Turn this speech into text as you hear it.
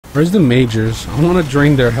Where's the majors? I want to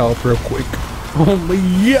drain their health real quick. Oh my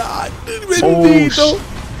god! Bendito!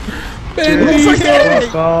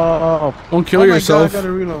 Bendito! Don't kill yourself. God, I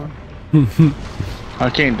gotta reload. I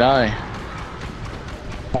can't die.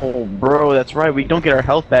 Oh, bro, that's right. We don't get our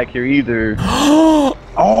health back here either.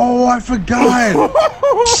 Oh, I forgot.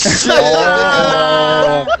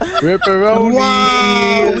 Ripperoni!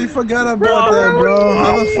 Wow, we forgot about that, bro.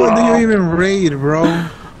 How the fuck do you even raid, bro?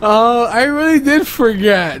 I really did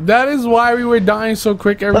forget. That is why we were dying so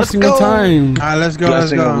quick every single time. Alright, let's go,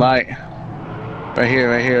 Blessing let's of go. light. Right here,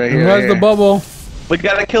 right here, right here. Where's the bubble? We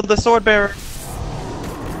gotta kill the sword bearer.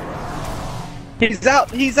 He's out,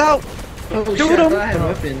 he's out. Oh, Shoot shit, him. I had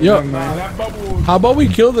weapons. Yo, That bubble. how about we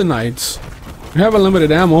kill the knights? We have a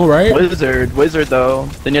limited ammo, right? Wizard though.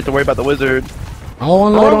 Then you have to worry about the wizard. I'll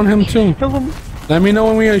unload on him too. Kill him. Let me know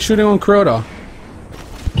when we are shooting on Crota.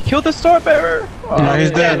 Kill the sword bearer. No,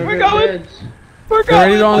 he's dead. We're going. We're Get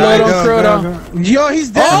ready to going. unload on Go, Crota. go, go. Yo, he's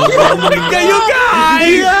dead. Oh my god, you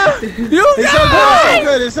guys! You It's so guys!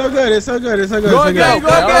 good, it's so good, it's so good, it's so good, Go it's so again, good.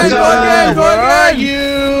 go again, go again, go Where are again!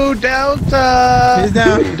 you? Delta! He's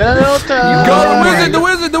down. Delta! Go, the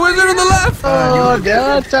wizard on the left! Oh,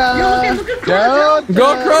 Delta! Delta!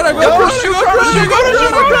 Go Crota, go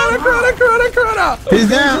Crota! He's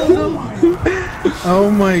down.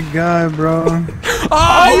 Oh my god, bro.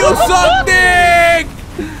 Oh, you suck dick!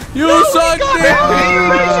 You suck dick!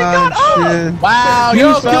 Oh, shit. Wow, Yo, you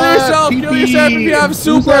kill suck. yourself, PP. kill yourself if you have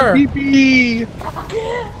super. PP.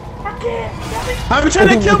 I'm trying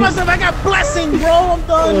to kill myself. I got blessing, bro. I'm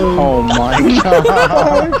done. Oh my god.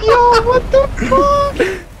 Yo, what the fuck?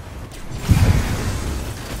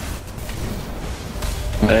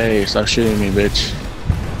 Hey, stop shooting me, bitch.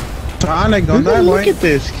 Sonic, don't die, Look boy. at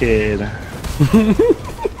this kid.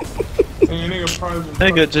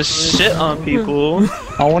 Nigga, just shit on people.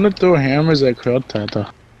 I want to throw hammers at Crota though.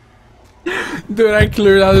 Dude, I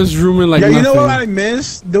cleared out this room in like Yeah, you know nothing. what I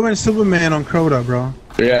missed? Doing Superman on Crota, bro.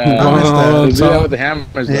 Yeah, I missed that. do that with the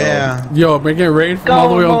hammers though. Yeah. Yo, make it rain from all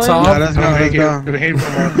the way on Yeah, top. let's go, let's Make go. it rain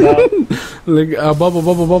from on top. Like,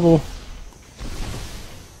 bubble.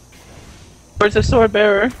 Where's the sword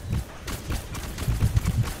bearer?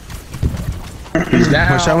 He's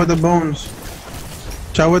down. Watch out with the bones.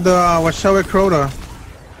 Watch out with Crota.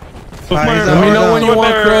 Let me know when you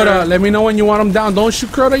want Crota. Let me know when you want him down. Don't shoot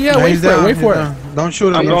Crota yet. Yeah, Wait he's for it. down, Wait he's for it. down. Don't shoot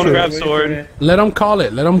him. I'm don't going to shoot grab him. sword. Let him call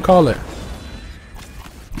it. Let him call it.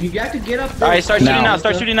 You got to get up there. Alright, start shooting now.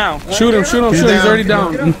 Start shooting now. Shoot him. Shoot him. Shoot him. He's already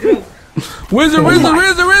down. Wizard. Get rid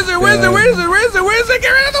of the wizard. Oh,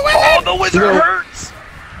 the wizard hurts.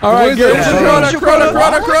 All right, get rid of Crota.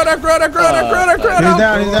 He's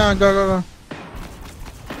down. He's down. Go, go, go.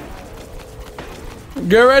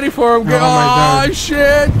 Get ready for him. Oh my God.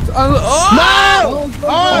 Shit. No!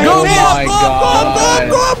 Go my God.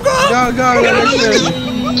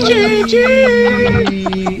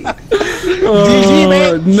 Go, GG,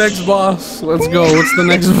 man. Next boss. Let's go. What's the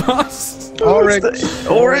next boss? Oryx.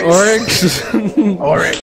 Oryx. Oryx. Oryx.